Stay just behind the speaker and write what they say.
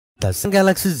The Samsung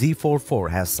Galaxy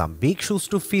Z44 has some big shoes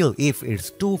to fill if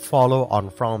it's to follow on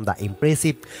from the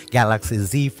impressive Galaxy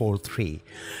Z43.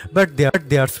 But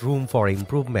there's room for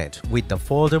improvement, with the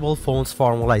foldable phone's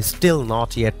formula still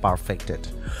not yet perfected.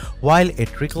 While a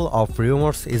trickle of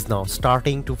rumors is now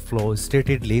starting to flow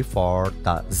steadily for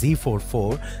the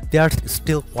Z44, there's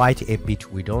still quite a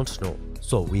bit we don't know.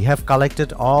 So we have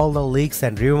collected all the leaks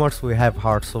and rumors we have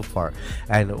heard so far,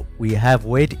 and we have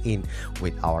weighed in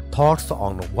with our thoughts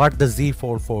on what the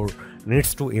Z44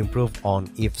 needs to improve on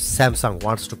if Samsung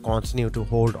wants to continue to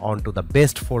hold on to the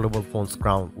best foldable phones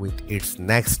crown with its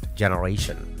next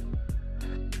generation.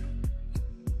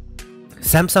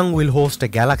 Samsung will host a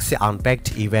Galaxy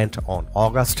Unpacked event on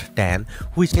August 10,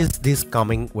 which is this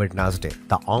coming Wednesday.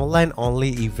 The online-only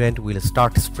event will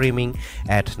start streaming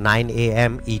at 9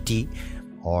 AM ET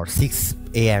or 6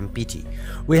 AM PT.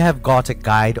 We have got a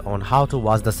guide on how to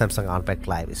watch the Samsung Unpacked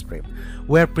live stream.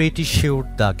 We're pretty sure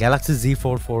the Galaxy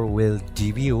Z44 will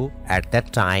debut at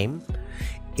that time.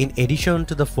 In addition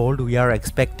to the Fold, we are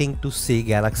expecting to see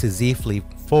Galaxy Z Flip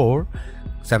 4,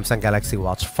 Samsung Galaxy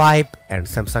Watch 5 and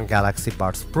Samsung Galaxy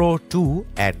Buds Pro 2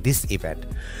 at this event.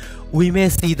 We may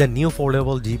see the new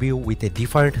foldable debut with a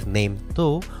different name,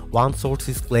 though one source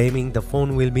is claiming the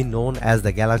phone will be known as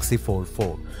the Galaxy Fold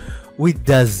 4, with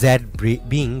the Z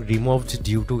being removed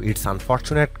due to its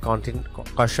unfortunate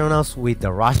connections with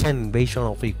the Russian invasion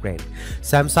of Ukraine.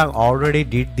 Samsung already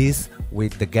did this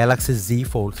with the Galaxy Z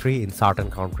Fold 3 in certain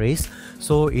countries,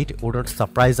 so it wouldn't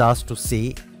surprise us to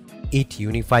see it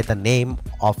unify the name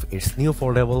of its new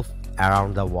foldable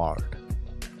around the world.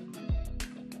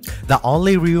 The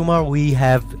only rumor we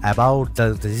have about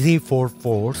the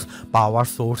Z44's power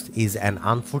source is an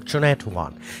unfortunate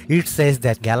one. It says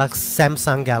that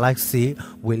Samsung Galaxy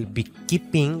will be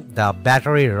keeping the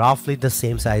battery roughly the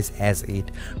same size as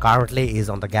it currently is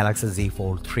on the Galaxy Z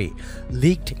Fold 3.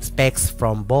 Leaked specs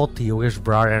from both Yogesh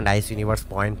Brar and Ice Universe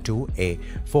point to a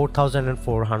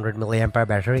 4400 mAh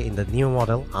battery in the new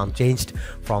model, unchanged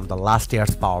from the last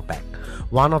year's power pack.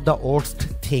 One of the worst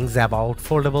things about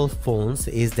foldable phones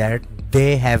is that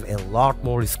they have a lot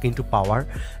more screen to power,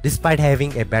 despite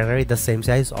having a battery the same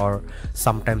size or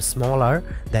sometimes smaller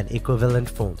than equivalent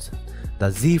phones. The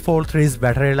Z Fold 3's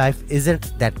battery life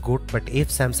isn't that good, but if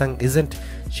Samsung isn't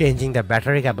changing the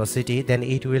battery capacity, then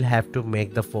it will have to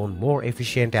make the phone more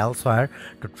efficient elsewhere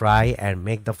to try and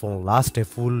make the phone last a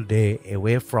full day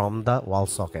away from the wall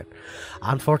socket.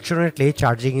 Unfortunately,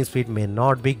 charging speed may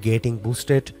not be getting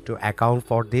boosted to account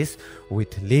for this,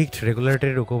 with leaked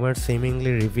regulatory documents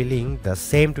seemingly revealing the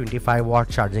same 25-watt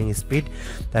charging speed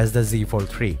as the Z Fold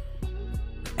 3.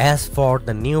 As for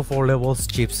the new foldables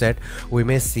chipset, we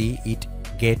may see it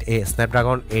get a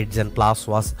Snapdragon 8 Gen Plus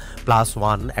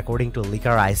 1 according to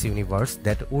leaker Ice Universe,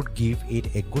 that would give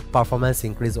it a good performance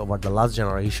increase over the last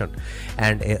generation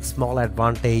and a small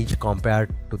advantage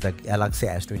compared to the Galaxy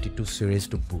S22 series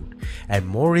to boot. And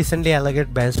more recently,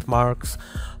 alleged benchmarks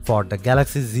for the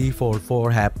Galaxy Z Fold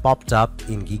 4 have popped up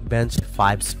in Geekbench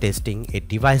 5's testing. A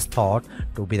device thought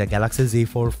to be the Galaxy Z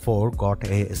Fold 4 got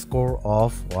a score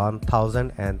of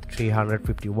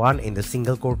 1351 in the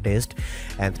single core test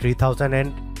and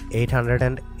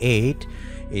 3808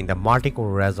 in the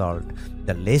multi-core result.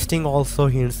 The listing also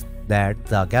hints that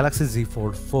the Galaxy Z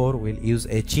Fold 4 will use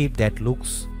a chip that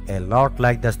looks a lot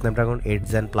like the Snapdragon 8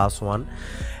 Gen Plus 1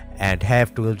 and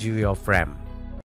have 12 GB of RAM.